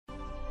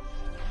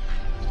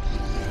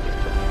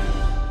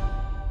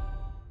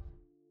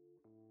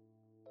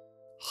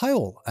Hi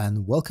all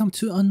and welcome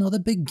to another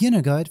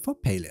beginner guide for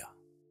Palia.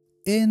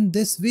 In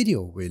this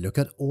video we look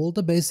at all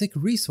the basic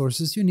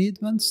resources you need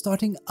when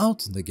starting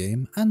out in the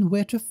game and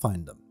where to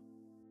find them.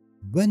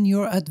 When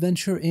your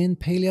adventure in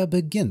Palia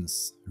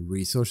begins,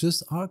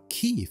 resources are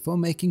key for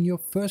making your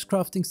first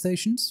crafting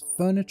stations,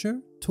 furniture,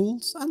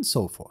 tools and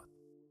so forth.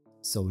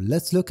 So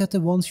let's look at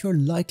the ones you're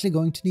likely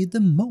going to need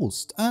the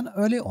most and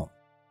early on.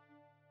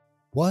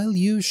 While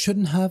you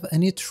shouldn't have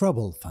any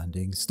trouble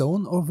finding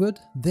stone or wood,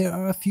 there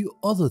are a few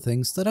other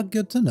things that are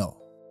good to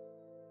know.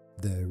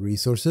 The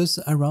resources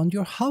around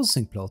your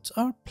housing plot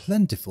are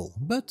plentiful,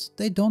 but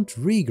they don't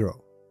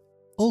regrow.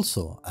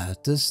 Also,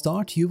 at the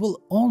start you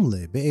will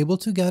only be able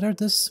to gather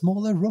the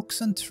smaller rocks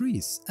and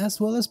trees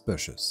as well as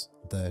bushes.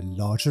 The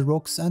larger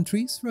rocks and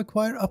trees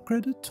require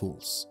upgraded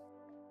tools.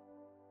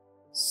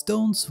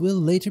 Stones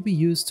will later be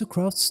used to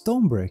craft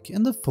stone brick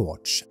in the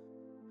forge,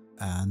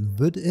 and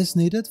wood is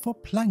needed for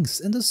planks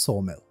in the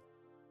sawmill.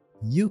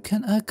 You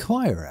can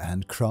acquire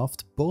and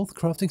craft both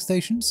crafting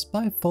stations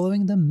by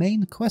following the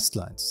main quest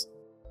lines.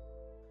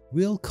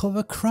 We'll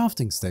cover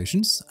crafting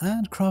stations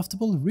and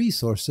craftable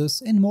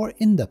resources in more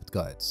in-depth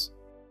guides.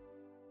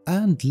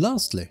 And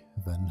lastly,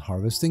 when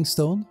harvesting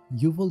stone,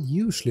 you will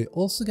usually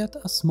also get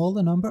a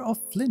smaller number of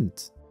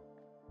flint.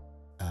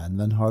 And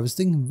when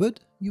harvesting wood,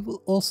 you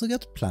will also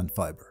get plant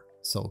fiber,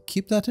 so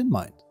keep that in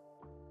mind.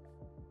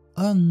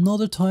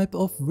 Another type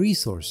of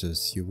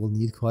resources you will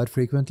need quite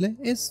frequently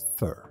is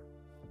fur.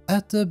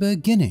 At the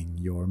beginning,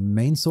 your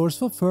main source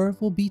for fur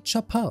will be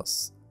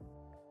chapas.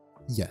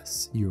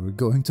 Yes, you're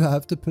going to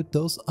have to put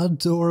those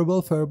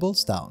adorable fur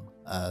balls down,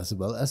 as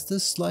well as the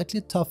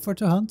slightly tougher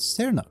to hunt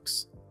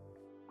cernucks.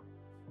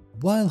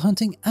 While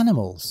hunting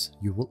animals,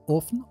 you will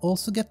often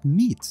also get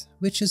meat,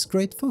 which is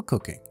great for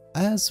cooking,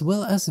 as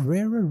well as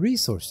rarer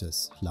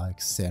resources like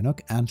cernuck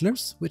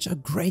antlers, which are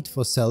great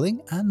for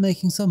selling and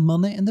making some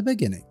money in the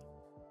beginning.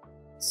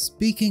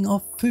 Speaking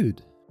of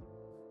food,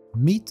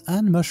 meat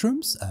and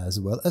mushrooms as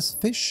well as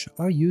fish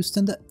are used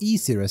in the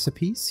easy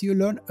recipes you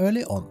learn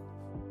early on.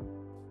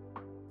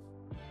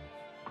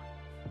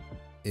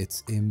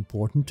 It's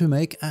important to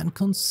make and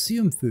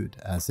consume food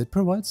as it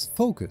provides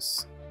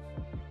focus.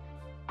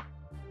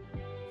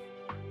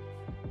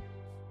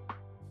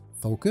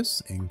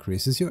 Focus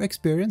increases your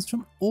experience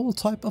from all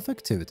types of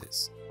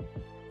activities.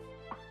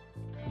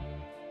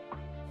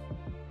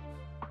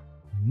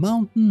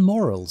 Mountain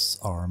morels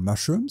are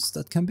mushrooms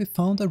that can be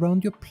found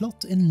around your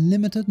plot in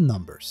limited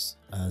numbers,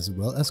 as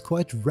well as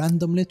quite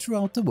randomly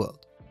throughout the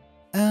world,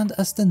 and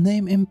as the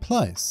name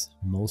implies,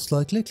 most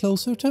likely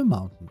closer to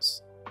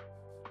mountains.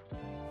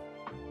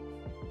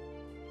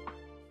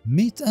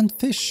 Meat and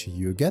fish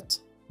you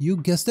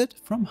guessed it,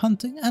 from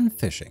hunting and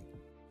fishing.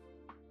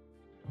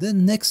 The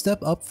next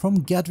step up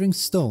from gathering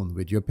stone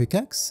with your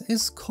pickaxe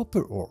is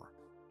copper ore.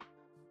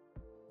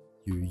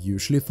 You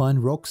usually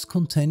find rocks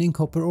containing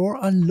copper ore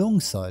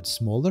alongside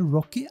smaller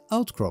rocky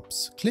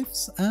outcrops,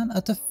 cliffs and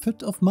at the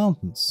foot of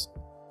mountains.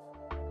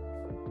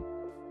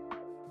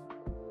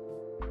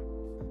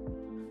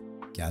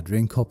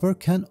 Gathering copper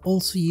can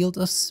also yield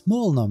a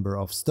small number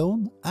of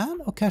stone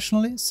and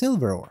occasionally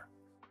silver ore.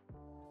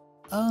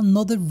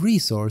 Another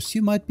resource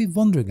you might be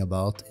wondering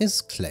about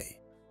is clay.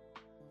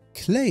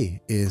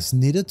 Clay is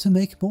needed to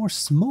make more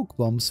smoke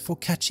bombs for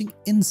catching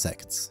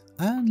insects,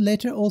 and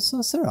later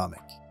also ceramic.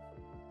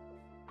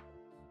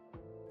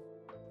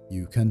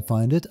 You can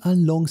find it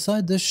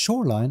alongside the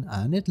shoreline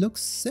and it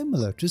looks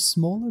similar to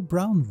smaller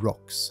brown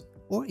rocks,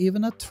 or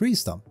even a tree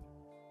stump.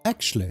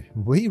 Actually,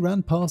 we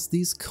ran past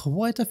these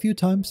quite a few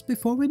times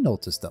before we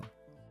noticed them.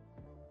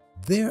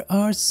 There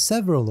are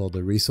several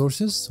other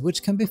resources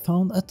which can be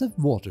found at the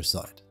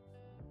waterside.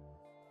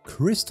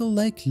 Crystal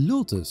Lake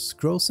Lotus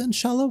grows in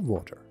shallow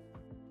water.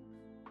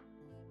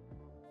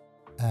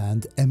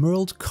 And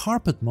emerald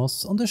carpet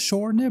moss on the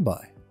shore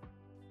nearby.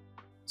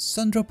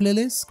 Sundrop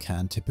lilies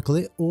can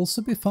typically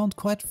also be found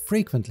quite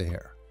frequently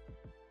here.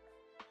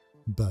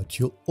 But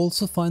you'll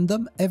also find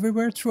them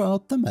everywhere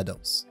throughout the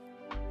meadows.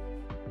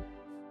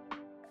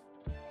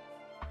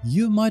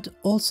 You might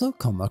also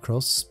come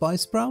across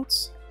spice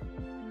sprouts,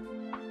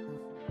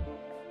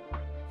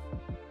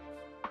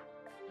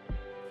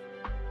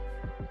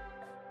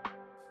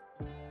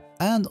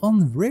 and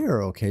on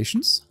rare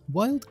occasions,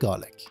 wild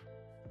garlic.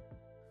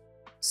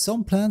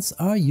 Some plants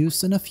are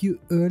used in a few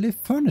early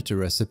furniture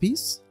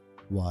recipes,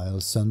 while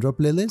Sundrop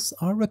lilies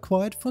are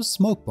required for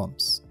smoke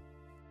bombs.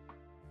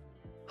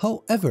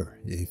 However,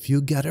 if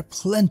you gather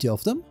plenty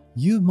of them,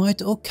 you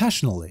might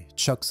occasionally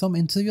chuck some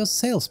into your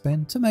sales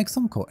bin to make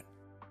some coin.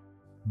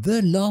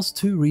 The last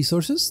two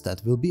resources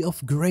that will be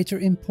of greater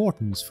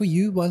importance for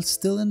you while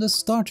still in the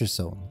starter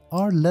zone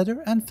are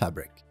leather and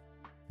fabric.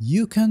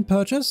 You can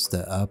purchase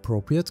the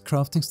appropriate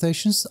crafting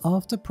stations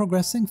after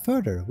progressing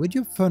further with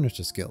your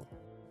furniture skill.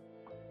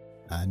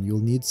 And you'll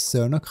need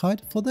cernuck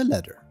hide for the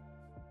leather,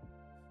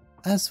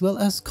 as well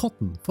as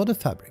cotton for the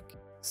fabric.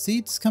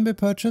 Seeds can be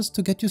purchased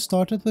to get you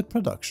started with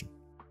production.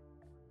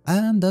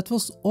 And that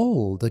was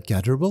all the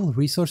gatherable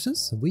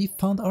resources we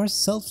found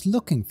ourselves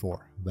looking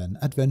for when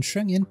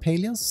adventuring in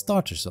Palia's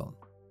starter zone.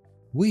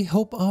 We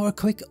hope our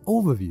quick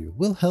overview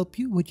will help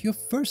you with your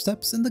first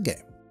steps in the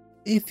game.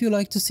 If you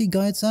like to see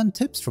guides and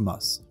tips from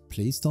us,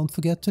 please don't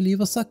forget to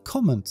leave us a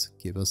comment,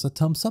 give us a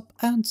thumbs up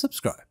and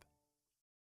subscribe.